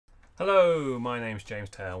Hello, my name's James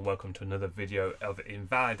Taylor and welcome to another video of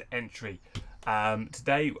Invalid Entry.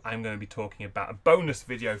 Today I'm going to be talking about a bonus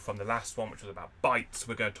video from the last one, which was about bytes.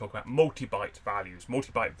 We're going to talk about multi-byte values.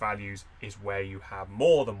 Multi-byte values is where you have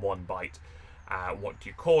more than one byte. What do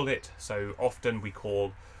you call it? So often we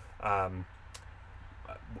call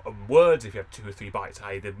words, if you have 2 or 3 bytes,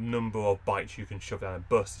 i.e. the number of bytes you can shove down a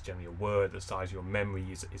bus is generally a word, the size of your memory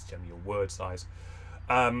is generally your word size.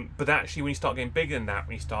 But actually, when you start getting bigger than that,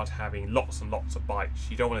 when you start having lots and lots of bytes,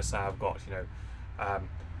 you don't want to say I've got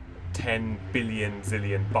 10 billion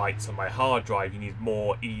zillion bytes on my hard drive. You need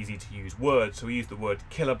more easy to use words. So we use the word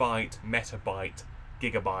kilobyte, metabyte,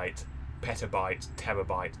 gigabyte, petabyte,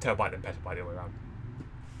 terabyte then petabyte, the other way around.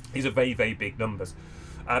 These are very, very big numbers.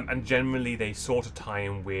 And generally they sort of tie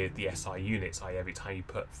in with the SI units, i.e. every time you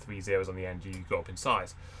put 3 zeros on the end, you go up in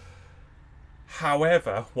size.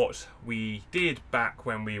 However, what we did back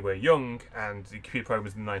when we were young, and the computer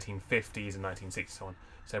programmers in the 1950s and 1960s so on,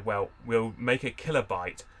 said, well, we'll make a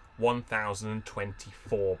kilobyte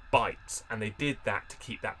 1024 bytes. And they did that to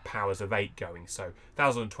keep that powers of 8 going. So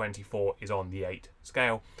 1024 is on the 8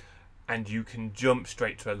 scale. And you can jump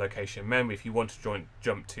straight to a location memory. If you want to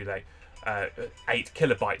jump to like 8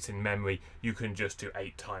 kilobytes in memory, you can just do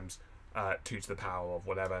 8 times 2 to the power of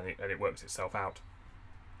whatever, and it works itself out.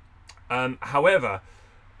 However,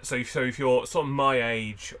 so if you're sort of my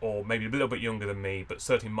age, or maybe a little bit younger than me, but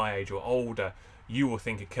certainly my age or older, you will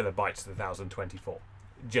think a kilobyte is 1024.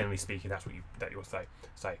 Generally speaking, that's what you'll say.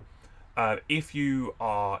 If you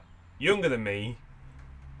are younger than me,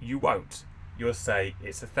 you won't. You'll say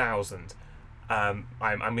it's 1,000.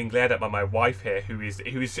 I'm being glared at by my wife here, who is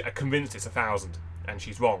convinced it's 1,000, and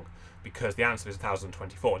she's wrong, because the answer is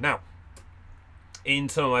 1024. Now, in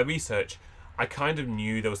some of my research, I kind of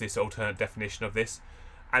knew there was this alternate definition of this,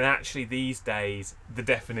 and actually these days the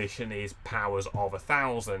definition is powers of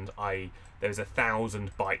 1,000, i.e. there's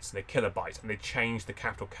 1,000 bytes in a kilobyte, and they changed the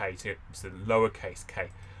capital K to the lowercase k.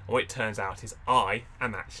 And what it turns out is I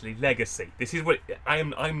am actually legacy. This is what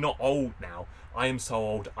I'm not old now. I am so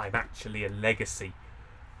old I'm actually a legacy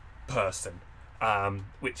person,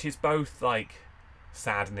 which is both like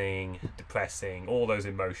saddening, depressing, all those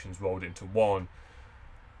emotions rolled into one.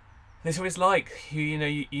 This is what it's like. You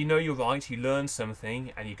know you're right, you learn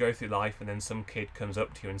something, and you go through life, and then some kid comes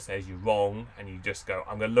up to you and says you're wrong, and you just go,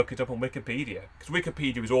 I'm going to look it up on Wikipedia. Because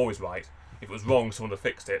Wikipedia is always right. If it was wrong, someone would have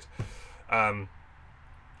fixed it.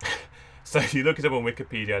 So you look it up on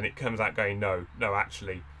Wikipedia, and it comes out going, no,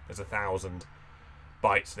 actually, there's 1,000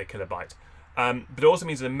 bytes in a kilobyte. But it also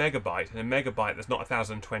means a megabyte. In a megabyte, there's not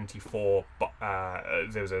 1024 000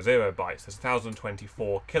 bytes. There's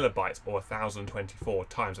 1024 kilobytes, or 1024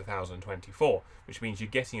 times 1024, which means you're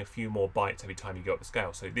getting a few more bytes every time you go up the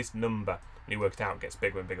scale. So this number, when you work it out, gets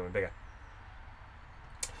bigger and bigger and bigger.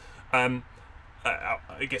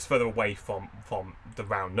 It gets further away from the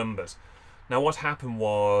round numbers. Now, what happened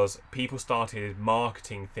was people started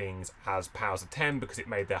marketing things as powers of 10 because it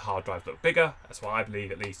made their hard drives look bigger. That's what I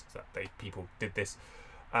believe, at least, that people did this.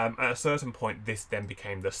 At a certain point, this then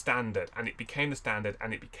became the standard, and it became the standard,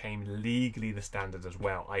 and it became legally the standard as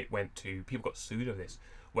well. People got sued over this.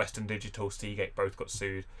 Western Digital, Seagate both got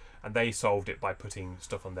sued, and they solved it by putting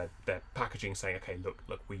stuff on their packaging saying, okay, look,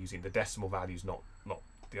 we're using the decimal values, not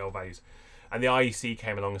the old values. And the IEC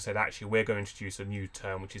came along and said, actually, we're going to introduce a new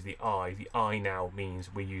term, which is the I. The I now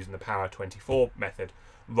means we're using the power 24 method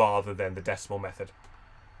rather than the decimal method.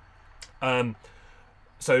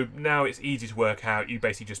 So now it's easy to work out. You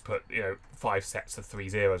basically just put 5 sets of 3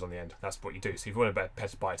 zeros on the end. That's what you do. So if you want a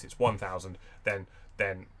petabyte, it's 1,000. Then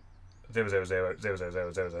 000 000 000 000 000 000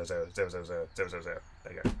 000 000.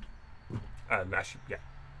 There you go. Actually, yeah,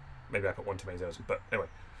 maybe I put 1 too many zeros, but anyway,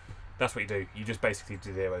 that's what you do. You just basically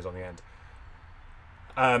do zeros on the end.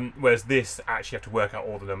 Whereas this, actually, you have to work out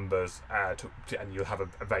all the numbers, and you'll have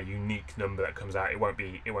a very unique number that comes out. It won't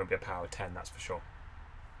be a power of 10, that's for sure.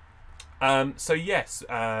 So yes,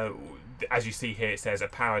 as you see here, it says a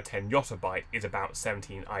power of 10 yottabyte is about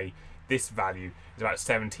 17. I.e., this value is about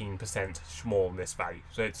 17% smaller than this value.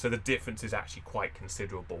 So the difference is actually quite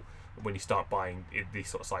considerable when you start buying these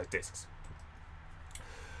sort of size disks.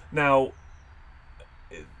 Now,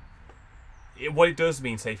 what it does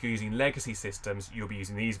mean, say, if you're using legacy systems, you'll be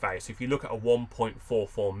using these values. So if you look at a 1.44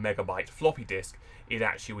 megabyte floppy disk, it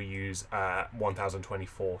actually will use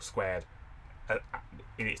 1024 squared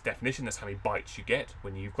in its definition. That's how many bytes you get.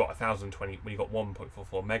 When you've got 1020, when you've got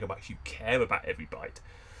 1.44 megabytes, you care about every byte.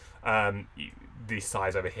 This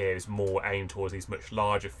size over here is more aimed towards these much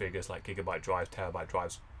larger figures like gigabyte drives, terabyte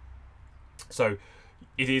drives. So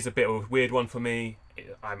it is a bit of a weird one for me.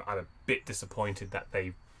 I'm a bit disappointed that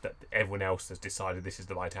they that everyone else has decided this is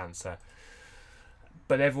the right answer.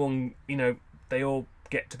 But everyone, they all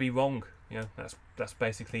get to be wrong. That's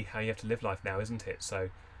basically how you have to live life now, isn't it? So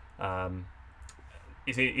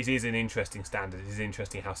it is an interesting standard. It is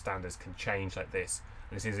interesting how standards can change like this,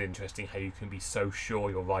 and it is interesting how you can be so sure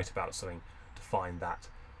you're right about something to find that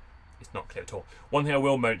it's not clear at all. One thing I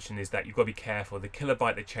will mention is that you've got to be careful. The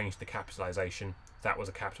kilobyte, they changed the capitalization. That was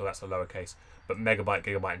a capital, that's a lowercase. But megabyte,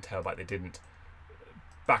 gigabyte, and terabyte, they didn't.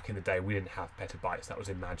 Back in the day, we didn't have petabytes. That was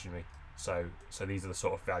imaginary. So these are the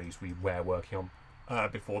sort of values we were working on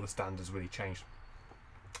before the standards really changed.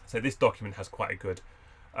 So this document has quite a good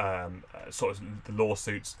sort of the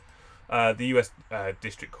lawsuits. The US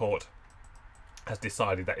District Court has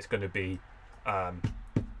decided that it's going to be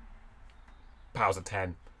powers of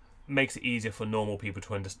 10. Makes it easier for normal people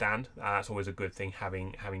to understand. That's always a good thing.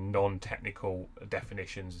 Having non-technical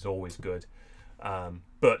definitions is always good.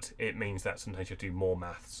 But it means that sometimes you have to do more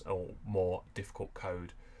maths or more difficult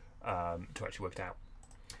code to actually work it out.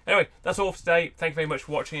 Anyway, that's all for today. Thank you very much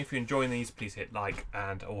for watching. If you're enjoying these, please hit like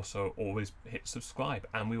and also always hit subscribe.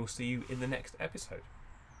 And we will see you in the next episode.